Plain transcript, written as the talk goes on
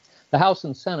The House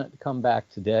and Senate come back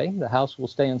today. The House will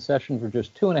stay in session for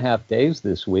just 2.5 days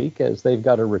this week, as they've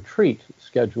got a retreat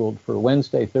scheduled for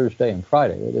Wednesday, Thursday, and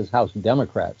Friday. That is, House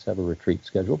Democrats have a retreat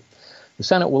scheduled. The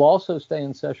Senate will also stay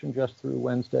in session just through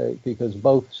Wednesday because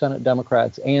both Senate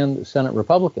Democrats and Senate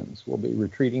Republicans will be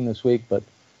retreating this week, but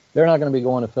they're not going to be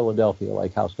going to Philadelphia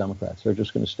like House Democrats. They're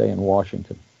just going to stay in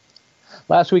Washington.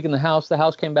 Last week in the House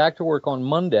came back to work on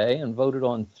Monday and voted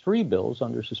on 3 bills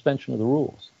under suspension of the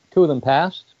rules. 2 of them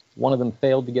passed. One of them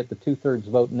failed to get the 2/3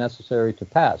 vote necessary to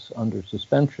pass under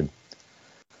suspension.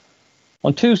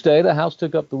 On Tuesday, the House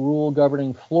took up the rule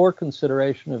governing floor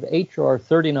consideration of H.R.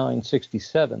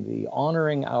 3967, the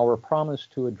Honoring Our Promise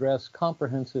to Address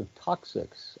Comprehensive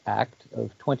Toxics Act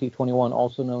of 2021,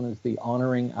 also known as the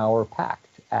Honoring Our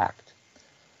Pact Act.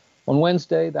 On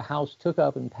Wednesday, the House took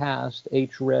up and passed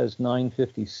H.Res.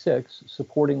 956,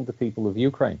 supporting the people of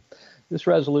Ukraine. This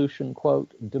resolution,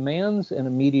 quote, demands an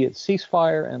immediate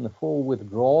ceasefire and the full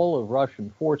withdrawal of Russian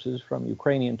forces from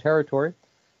Ukrainian territory,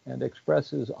 and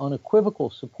expresses unequivocal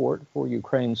support for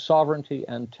Ukraine's sovereignty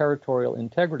and territorial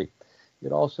integrity.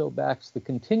 It also backs the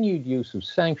continued use of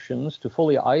sanctions to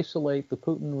fully isolate the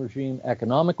Putin regime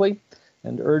economically,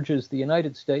 and urges the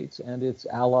United States and its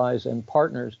allies and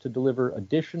partners to deliver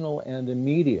additional and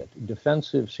immediate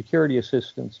defensive security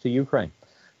assistance to Ukraine.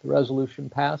 The resolution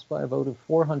passed by a vote of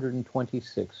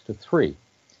 426 to 3.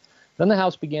 Then the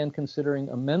House began considering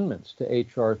amendments to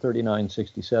H.R.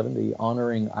 3967, the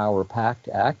Honoring Our Pact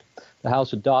Act. The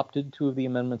House adopted 2 of the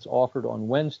amendments offered on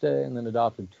Wednesday and then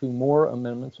adopted 2 more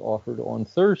amendments offered on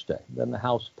Thursday. Then the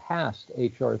House passed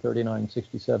H.R.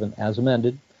 3967 as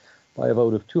amended by a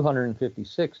vote of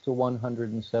 256 to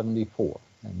 174,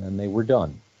 and then they were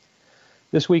done.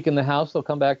 This week in the House, they'll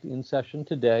come back in session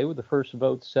today with the first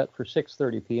vote set for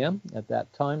 6:30 p.m. At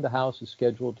that time, the House is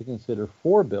scheduled to consider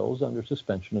 4 bills under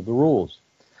suspension of the rules.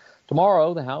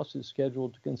 Tomorrow, the House is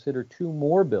scheduled to consider 2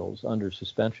 more bills under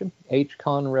suspension.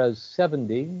 H.Con. Res.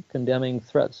 70, condemning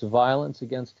threats of violence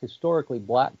against historically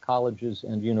black colleges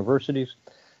and universities,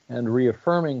 and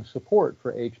reaffirming support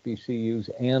for HBCUs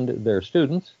and their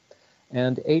students,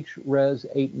 and H.Res.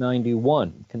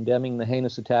 891, condemning the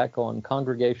heinous attack on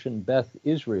Congregation Beth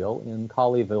Israel in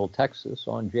Colleyville, Texas,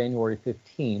 on January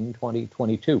 15,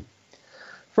 2022.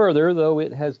 Further, though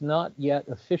it has not yet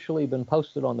officially been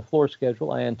posted on the floor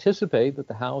schedule, I anticipate that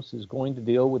the House is going to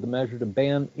deal with a measure to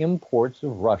ban imports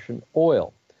of Russian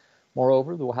oil.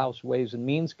 Moreover, the House Ways and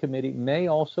Means Committee may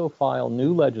also file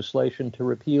new legislation to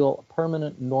repeal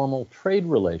permanent normal trade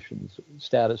relations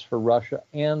status for Russia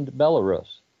and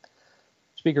Belarus.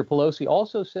 Speaker Pelosi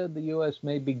also said the U.S.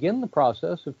 may begin the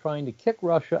process of trying to kick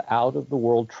Russia out of the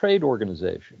World Trade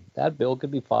Organization. That bill could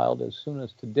be filed as soon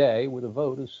as today, with a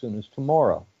vote as soon as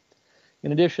tomorrow.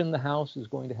 In addition, the House is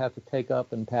going to have to take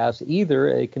up and pass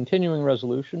either a continuing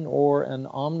resolution or an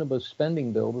omnibus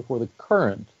spending bill before the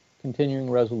current continuing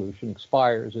resolution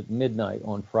expires at midnight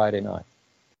on Friday night.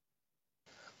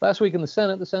 Last week in the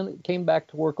Senate came back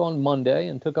to work on Monday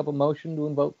and took up a motion to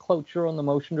invoke cloture on the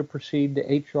motion to proceed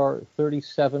to H.R.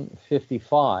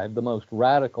 3755, the most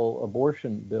radical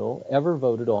abortion bill ever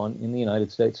voted on in the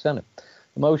United States Senate.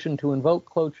 The motion to invoke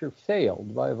cloture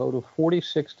failed by a vote of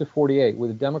 46 to 48,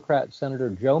 with Democrat Senator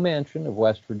Joe Manchin of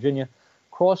West Virginia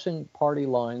crossing party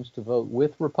lines to vote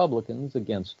with Republicans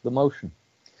against the motion.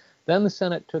 Then the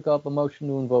Senate took up a motion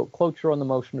to invoke cloture on the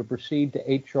motion to proceed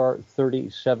to H.R.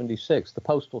 3076, the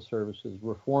Postal Services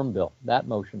Reform Bill. That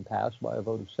motion passed by a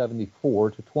vote of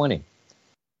 74 to 20.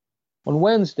 On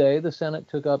Wednesday, the Senate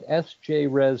took up S.J.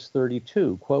 Res.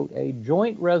 32, quote, a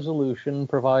joint resolution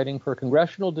providing for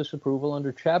congressional disapproval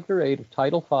under Chapter 8 of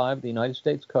Title V of the United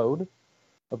States Code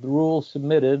of the rules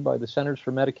submitted by the Centers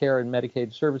for Medicare and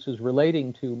Medicaid Services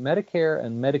relating to Medicare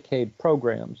and Medicaid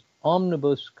programs,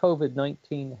 omnibus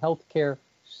COVID-19 healthcare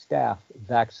staff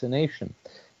vaccination.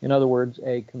 In other words,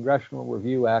 a Congressional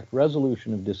Review Act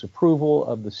resolution of disapproval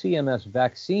of the CMS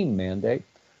vaccine mandate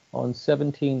on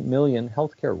 17 million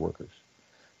healthcare workers.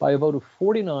 By a vote of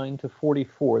 49 to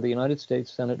 44, the United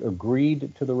States Senate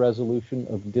agreed to the resolution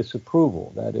of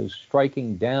disapproval, that is,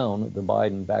 striking down the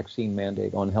Biden vaccine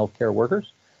mandate on healthcare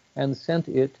workers, and sent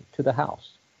it to the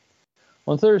House.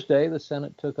 On Thursday, the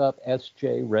Senate took up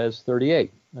S.J. Res.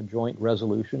 38, a joint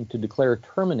resolution to declare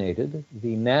terminated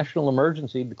the national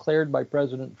emergency declared by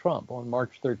President Trump on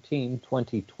March 13,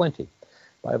 2020,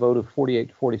 by a vote of 48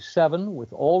 to 47,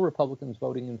 with all Republicans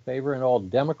voting in favor and all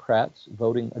Democrats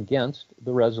voting against.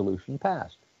 The resolution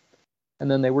passed.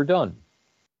 And then they were done.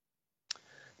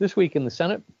 This week in the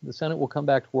Senate will come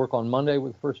back to work on Monday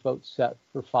with the first vote set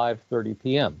for 5:30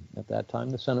 p.m. At that time,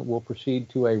 the Senate will proceed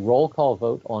to a roll call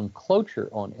vote on cloture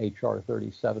on H.R.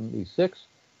 3076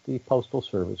 the Postal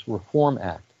Service Reform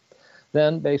Act.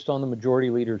 Then, based on the Majority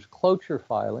Leader's cloture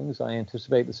filings, I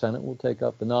anticipate the Senate will take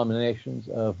up the nominations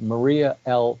of Maria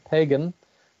L. Pagan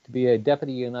to be a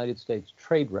Deputy United States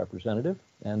Trade Representative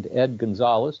and Ed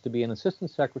Gonzalez to be an Assistant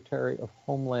Secretary of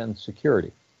Homeland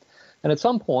Security. And at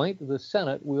some point, the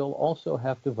Senate will also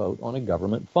have to vote on a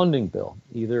government funding bill,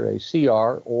 either a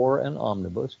CR or an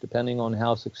omnibus, depending on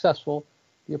how successful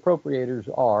the appropriators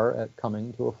are at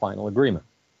coming to a final agreement.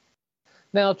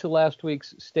 Now to last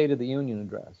week's State of the Union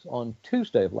address. On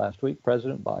Tuesday of last week,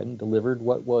 President Biden delivered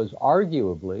what was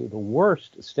arguably the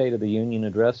worst State of the Union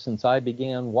address since I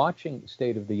began watching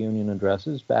State of the Union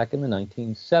addresses back in the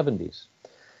 1970s.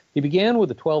 He began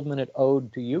with a 12-minute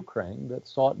ode to Ukraine that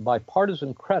sought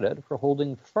bipartisan credit for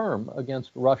holding firm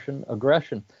against Russian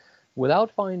aggression,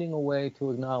 without finding a way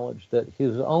to acknowledge that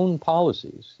his own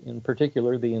policies, in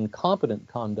particular the incompetent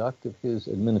conduct of his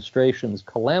administration's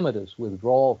calamitous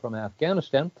withdrawal from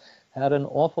Afghanistan, had an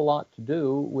awful lot to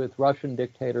do with Russian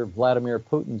dictator Vladimir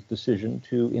Putin's decision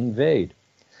to invade.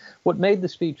 What made the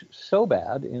speech so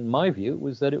bad, in my view,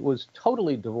 was that it was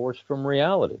totally divorced from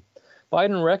reality.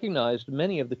 Biden recognized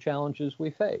many of the challenges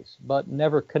we face, but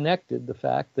never connected the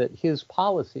fact that his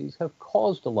policies have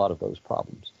caused a lot of those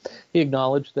problems. He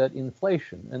acknowledged that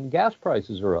inflation and gas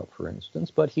prices are up, for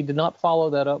instance, but he did not follow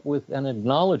that up with an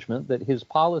acknowledgement that his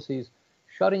policies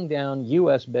shutting down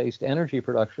U.S.-based energy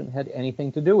production had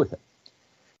anything to do with it.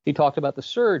 He talked about the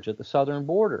surge at the southern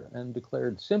border and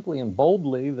declared simply and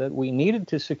boldly that we needed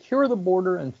to secure the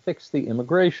border and fix the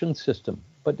immigration system,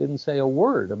 but didn't say a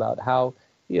word about how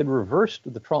he had reversed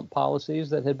the Trump policies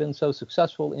that had been so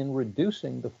successful in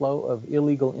reducing the flow of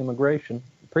illegal immigration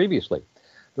previously.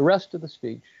 The rest of the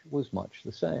speech was much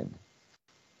the same.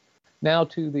 Now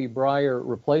to the Breyer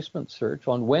replacement search.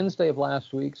 On Wednesday of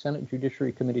last week, Senate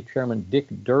Judiciary Committee Chairman Dick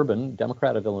Durbin,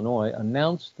 Democrat of Illinois,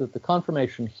 announced that the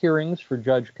confirmation hearings for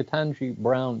Judge Ketanji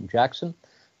Brown Jackson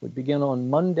would begin on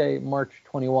Monday, March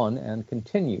 21, and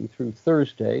continue through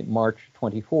Thursday, March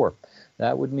 24.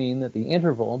 That would mean that the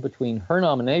interval between her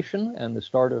nomination and the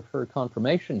start of her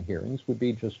confirmation hearings would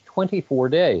be just 24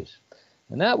 days.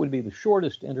 And that would be the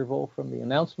shortest interval from the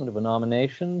announcement of a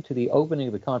nomination to the opening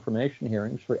of the confirmation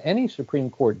hearings for any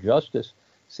Supreme Court justice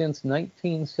since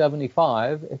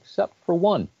 1975, except for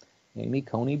one, Amy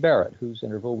Coney Barrett, whose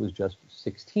interval was just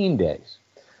 16 days.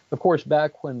 Of course,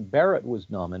 back when Barrett was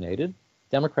nominated,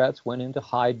 Democrats went into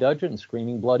high dudgeon,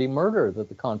 screaming bloody murder that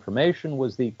the confirmation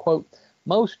was the, quote,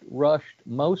 most rushed,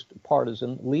 most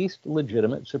partisan, least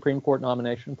legitimate Supreme Court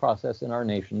nomination process in our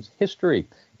nation's history,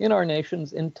 in our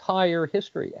nation's entire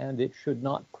history, and it should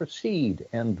not proceed,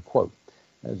 end quote,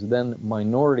 as then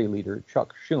Minority Leader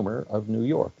Chuck Schumer of New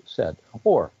York said.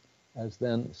 Or, as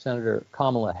then Senator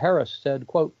Kamala Harris said,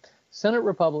 quote, Senate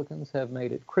Republicans have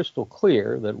made it crystal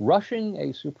clear that rushing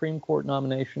a Supreme Court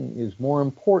nomination is more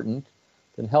important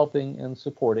than helping and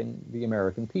supporting the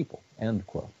American people, end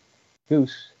quote.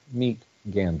 Goose, meet,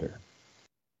 gander.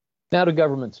 Now to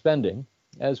government spending.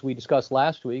 As we discussed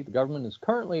last week, the government is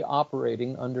currently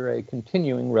operating under a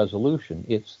continuing resolution,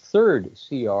 its third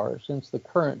CR since the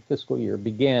current fiscal year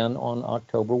began on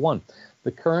October 1.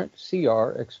 The current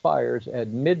CR expires at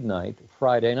midnight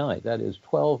Friday night. That is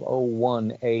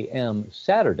 12:01 a.m.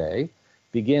 Saturday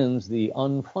begins the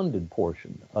unfunded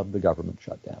portion of the government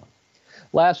shutdown.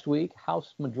 Last week,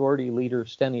 House Majority Leader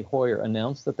Steny Hoyer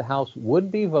announced that the House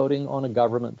would be voting on a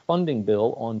government funding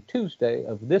bill on Tuesday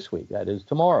of this week, that is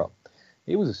tomorrow.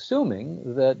 He was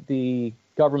assuming that the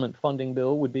government funding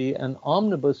bill would be an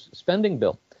omnibus spending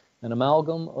bill, an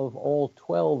amalgam of all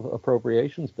 12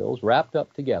 appropriations bills wrapped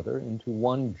up together into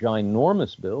one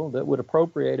ginormous bill that would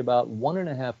appropriate about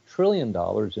 $1.5 trillion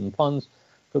in funds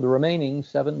for the remaining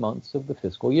 7 months of the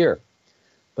fiscal year.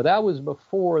 But that was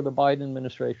before the Biden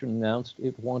administration announced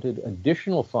it wanted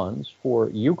additional funds for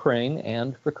Ukraine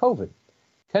and for COVID.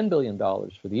 $10 billion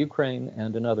for the Ukraine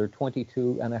and another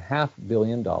 $22.5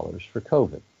 billion for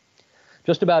COVID.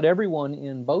 Just about everyone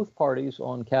in both parties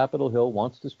on Capitol Hill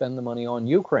wants to spend the money on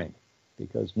Ukraine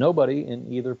because nobody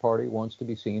in either party wants to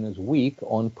be seen as weak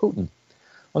on Putin.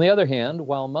 On the other hand,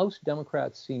 while most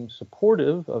Democrats seem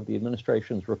supportive of the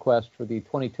administration's request for the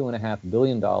 $22.5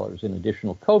 billion in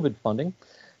additional COVID funding,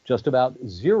 just about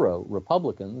zero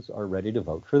Republicans are ready to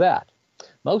vote for that.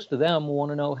 Most of them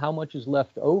want to know how much is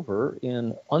left over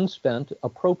in unspent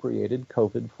appropriated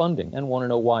COVID funding and want to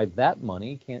know why that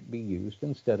money can't be used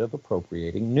instead of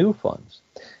appropriating new funds.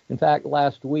 In fact,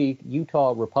 last week,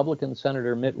 Utah Republican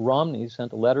Senator Mitt Romney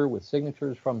sent a letter with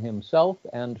signatures from himself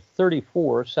and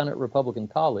 34 Senate Republican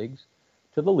colleagues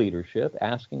to the leadership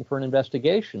asking for an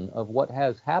investigation of what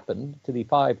has happened to the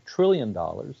 $5 trillion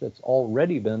that's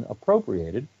already been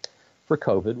appropriated for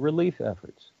COVID relief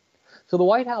efforts. So the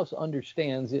White House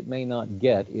understands it may not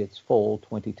get its full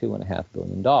 $22.5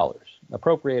 billion.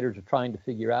 Appropriators are trying to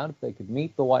figure out if they could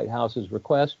meet the White House's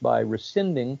request by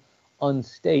rescinding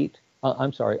unspent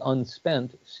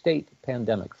state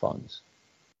pandemic funds.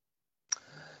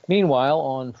 Meanwhile,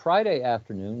 on Friday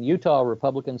afternoon, Utah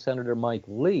Republican Senator Mike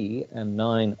Lee and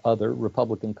 9 other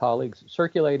Republican colleagues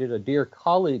circulated a Dear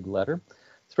Colleague letter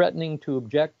threatening to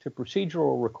object to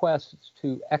procedural requests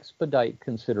to expedite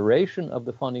consideration of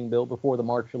the funding bill before the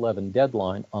March 11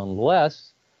 deadline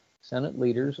unless Senate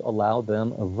leaders allow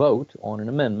them a vote on an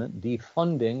amendment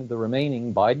defunding the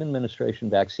remaining Biden administration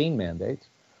vaccine mandates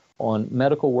on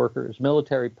medical workers,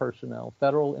 military personnel,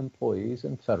 federal employees,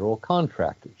 and federal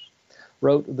contractors.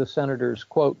 Wrote the senators,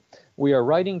 quote, "We are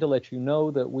writing to let you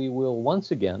know that we will once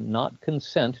again not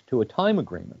consent to a time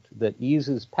agreement that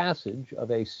eases passage of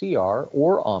a CR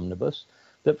or omnibus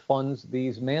that funds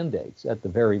these mandates. At the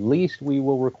very least, we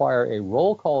will require a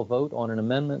roll call vote on an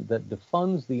amendment that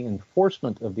defunds the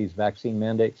enforcement of these vaccine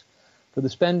mandates for the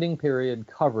spending period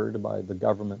covered by the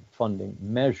government funding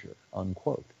measure,"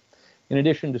 unquote. In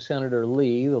addition to Senator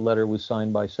Lee, the letter was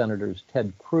signed by Senators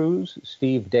Ted Cruz,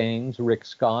 Steve Daines, Rick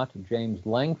Scott, James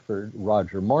Langford,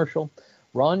 Roger Marshall,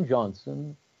 Ron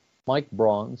Johnson, Mike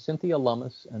Braun, Cynthia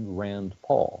Lummis, and Rand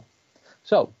Paul.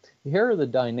 So, here are the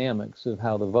dynamics of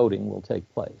how the voting will take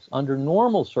place. Under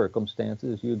normal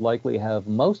circumstances, you'd likely have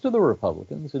most of the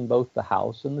Republicans in both the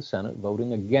House and the Senate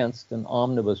voting against an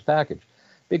omnibus package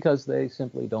because they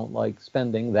simply don't like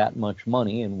spending that much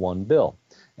money in one bill.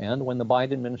 And when the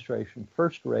Biden administration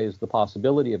first raised the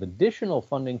possibility of additional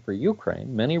funding for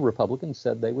Ukraine, many Republicans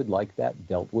said they would like that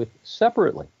dealt with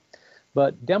separately.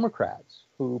 But Democrats,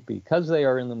 who, because they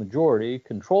are in the majority,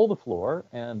 control the floor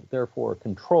and therefore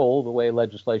control the way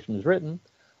legislation is written,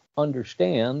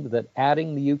 understand that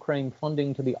adding the Ukraine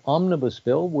funding to the omnibus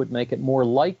bill would make it more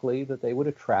likely that they would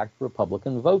attract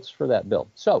Republican votes for that bill.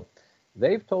 So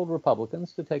they've told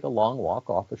Republicans to take a long walk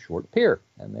off a short pier,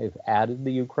 and they've added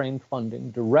the Ukraine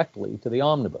funding directly to the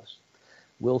omnibus.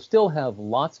 We'll still have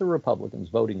lots of Republicans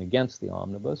voting against the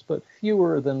omnibus, but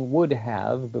fewer than would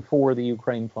have before the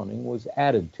Ukraine funding was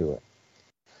added to it.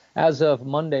 As of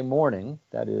Monday morning,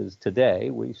 that is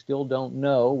today, we still don't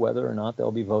know whether or not they'll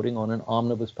be voting on an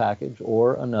omnibus package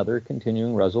or another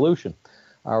continuing resolution.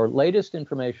 Our latest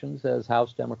information says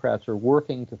House Democrats are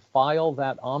working to file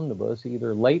that omnibus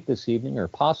either late this evening or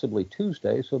possibly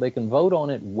Tuesday so they can vote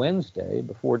on it Wednesday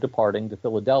before departing to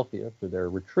Philadelphia for their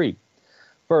retreat.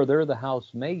 Further, the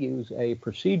House may use a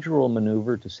procedural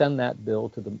maneuver to send that bill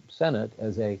to the Senate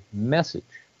as a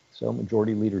message so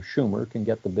Majority Leader Schumer can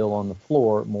get the bill on the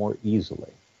floor more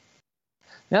easily.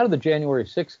 Now to the January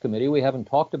 6th committee. We haven't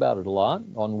talked about it a lot.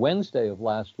 On Wednesday of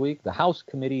last week, the House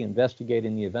committee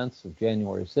investigating the events of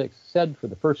January 6th said for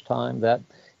the first time that,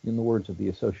 in the words of the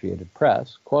Associated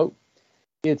Press, quote,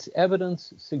 "Its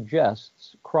evidence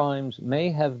suggests crimes may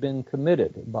have been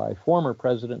committed by former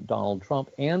President Donald Trump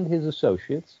and his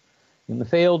associates in the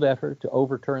failed effort to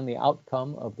overturn the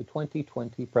outcome of the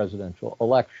 2020 presidential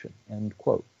election," end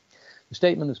quote. The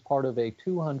statement is part of a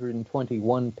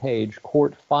 221-page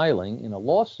court filing in a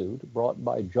lawsuit brought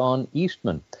by John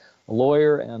Eastman, a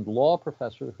lawyer and law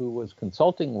professor who was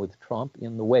consulting with Trump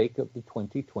in the wake of the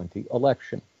 2020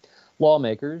 election.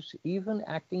 Lawmakers, even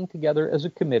acting together as a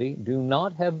committee, do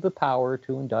not have the power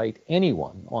to indict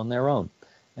anyone on their own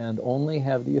and only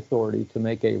have the authority to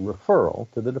make a referral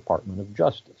to the Department of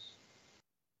Justice.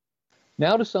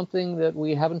 Now to something that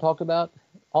we haven't talked about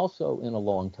also in a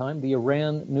long time, the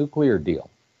Iran nuclear deal.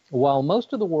 While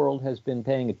most of the world has been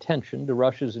paying attention to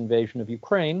Russia's invasion of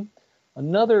Ukraine,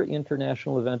 another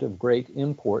international event of great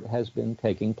import has been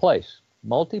taking place.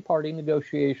 Multi-party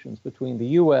negotiations between the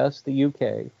U.S., the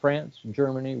U.K., France,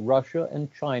 Germany, Russia,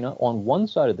 and China on one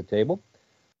side of the table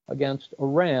against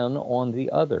Iran on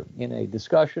the other, in a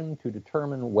discussion to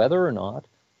determine whether or not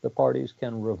the parties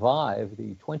can revive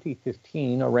the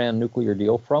 2015 Iran nuclear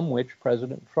deal from which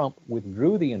President Trump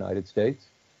withdrew the United States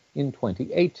in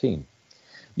 2018.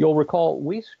 You'll recall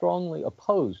we strongly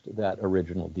opposed that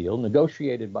original deal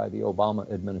negotiated by the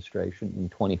Obama administration in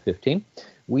 2015.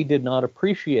 We did not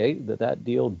appreciate that that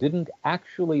deal didn't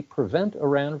actually prevent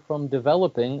Iran from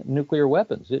developing nuclear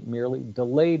weapons. It merely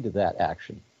delayed that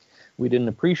action. We didn't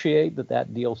appreciate that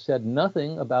that deal said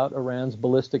nothing about Iran's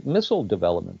ballistic missile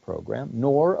development program,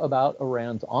 nor about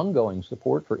Iran's ongoing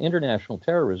support for international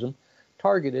terrorism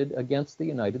targeted against the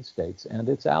United States and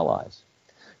its allies.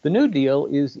 The new deal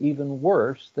is even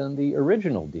worse than the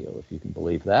original deal, if you can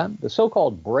believe that. The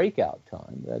so-called breakout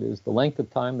time, that is the length of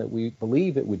time that we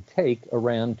believe it would take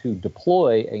Iran to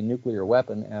deploy a nuclear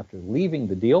weapon after leaving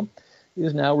the deal,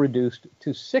 is now reduced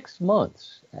to 6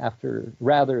 months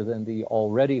rather than the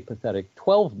already pathetic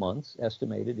 12 months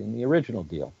estimated in the original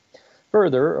deal.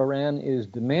 Further, Iran is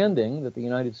demanding that the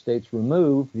United States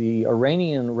remove the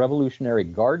Iranian Revolutionary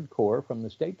Guard Corps from the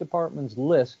State Department's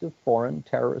list of foreign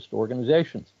terrorist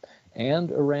organizations.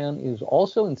 And Iran is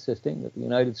also insisting that the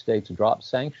United States drop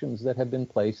sanctions that have been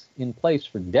in place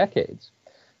for decades,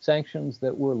 sanctions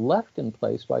that were left in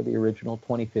place by the original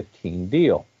 2015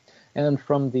 deal. And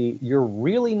from the "you're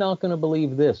really not going to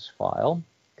believe this" file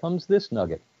comes this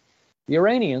nugget. The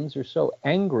Iranians are so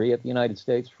angry at the United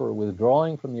States for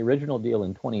withdrawing from the original deal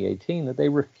in 2018 that they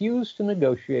refuse to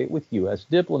negotiate with U.S.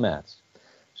 diplomats.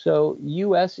 So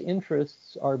U.S.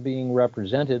 interests are being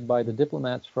represented by the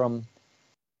diplomats from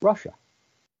Russia.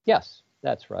 Yes,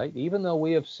 that's right. Even though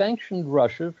we have sanctioned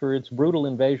Russia for its brutal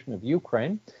invasion of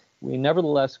Ukraine, we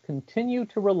nevertheless continue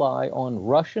to rely on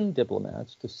Russian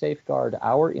diplomats to safeguard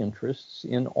our interests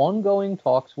in ongoing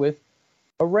talks with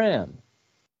Iran.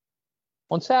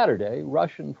 On Saturday,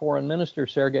 Russian Foreign Minister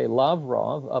Sergei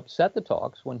Lavrov upset the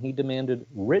talks when he demanded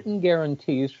written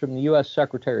guarantees from the U.S.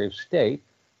 Secretary of State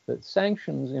that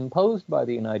sanctions imposed by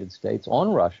the United States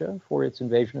on Russia for its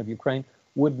invasion of Ukraine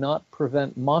would not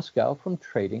prevent Moscow from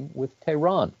trading with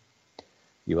Tehran.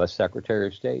 U.S. Secretary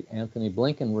of State Antony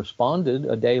Blinken responded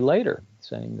a day later,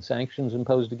 saying the sanctions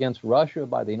imposed against Russia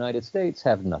by the United States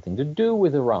have nothing to do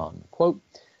with Iran. Quote,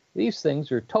 "These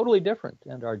things are totally different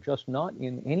and are just not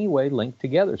in any way linked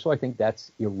together, so I think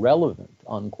that's irrelevant,"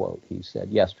 unquote, he said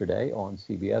yesterday on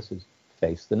CBS's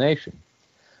Face the Nation.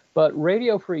 But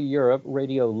Radio Free Europe,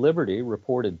 Radio Liberty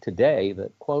reported today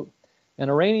that, quote, an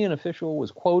Iranian official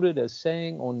was quoted as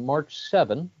saying on March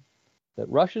 7 that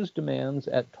Russia's demands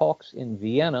at talks in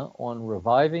Vienna on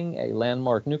reviving a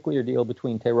landmark nuclear deal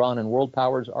between Tehran and world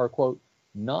powers are, quote,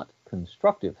 not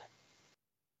constructive.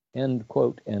 End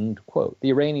quote, end quote. The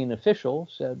Iranian official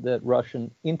said that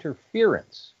Russian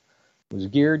interference was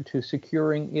geared to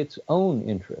securing its own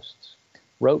interests.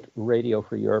 Wrote Radio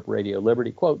Free Europe, Radio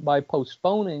Liberty, quote, by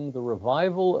postponing the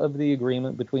revival of the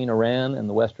agreement between Iran and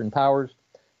the Western powers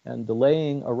and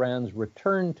delaying Iran's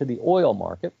return to the oil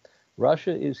market,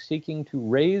 Russia is seeking to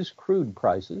raise crude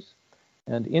prices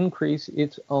and increase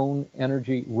its own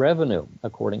energy revenue,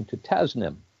 according to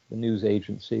Tasnim, the news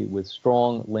agency with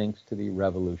strong links to the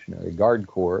Revolutionary Guard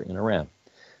Corps in Iran.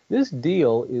 This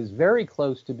deal is very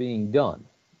close to being done.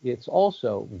 It's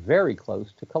also very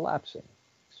close to collapsing.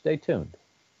 Stay tuned.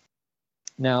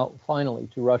 Now, finally,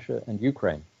 to Russia and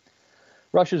Ukraine.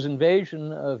 Russia's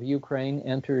invasion of Ukraine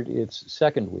entered its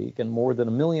second week, and more than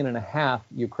 1.5 million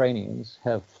Ukrainians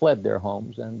have fled their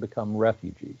homes and become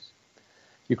refugees.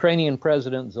 Ukrainian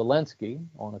President Zelensky,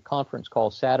 on a conference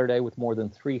call Saturday with more than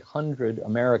 300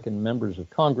 American members of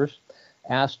Congress,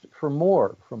 asked for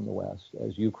more from the West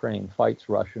as Ukraine fights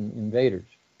Russian invaders.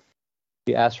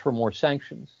 He asked for more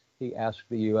sanctions. He asked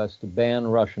the U.S. to ban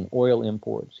Russian oil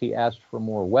imports. He asked for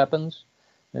more weapons.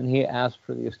 And he asked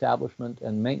for the establishment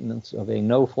and maintenance of a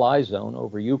no-fly zone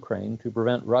over Ukraine to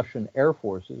prevent Russian air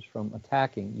forces from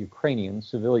attacking Ukrainian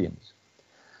civilians.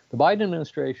 The Biden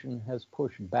administration has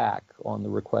pushed back on the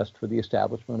request for the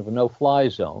establishment of a no-fly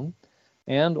zone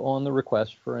and on the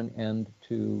request for an end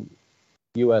to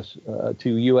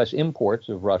U.S. imports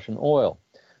of Russian oil.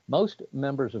 Most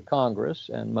members of Congress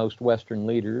and most Western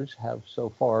leaders have so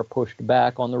far pushed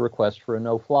back on the request for a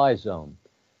no-fly zone,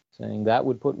 saying that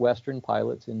would put Western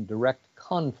pilots in direct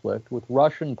conflict with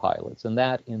Russian pilots, and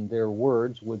that, in their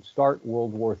words, would start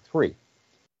World War III.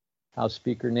 House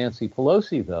Speaker Nancy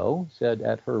Pelosi, though, said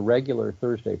at her regular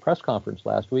Thursday press conference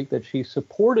last week that she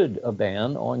supported a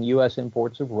ban on U.S.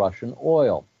 imports of Russian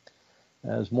oil.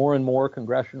 As more and more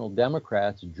congressional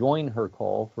Democrats join her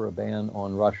call for a ban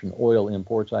on Russian oil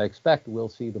imports, I expect we'll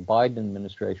see the Biden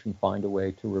administration find a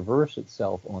way to reverse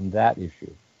itself on that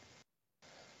issue.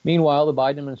 Meanwhile, the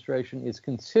Biden administration is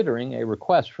considering a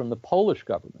request from the Polish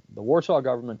government. The Warsaw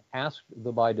government asked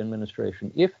the Biden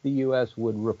administration if the U.S.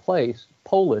 would replace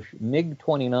Polish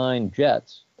MiG-29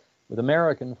 jets with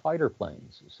American fighter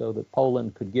planes so that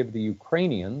Poland could give the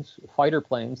Ukrainians fighter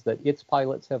planes that its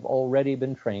pilots have already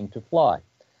been trained to fly.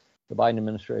 The Biden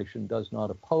administration does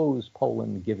not oppose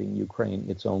Poland giving Ukraine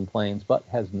its own planes, but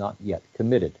has not yet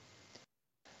committed.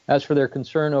 As for their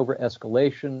concern over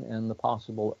escalation and the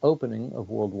possible opening of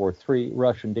World War III,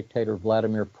 Russian dictator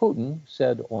Vladimir Putin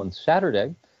said on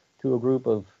Saturday to a group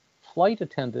of flight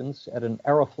attendants at an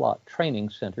Aeroflot training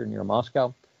center near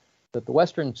Moscow that the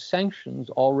Western sanctions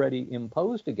already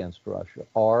imposed against Russia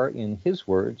are, in his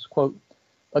words, quote,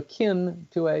 akin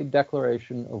to a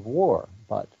declaration of war,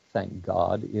 but thank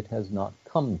God it has not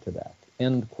come to that,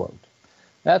 end quote.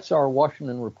 That's our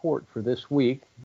Washington Report for this week.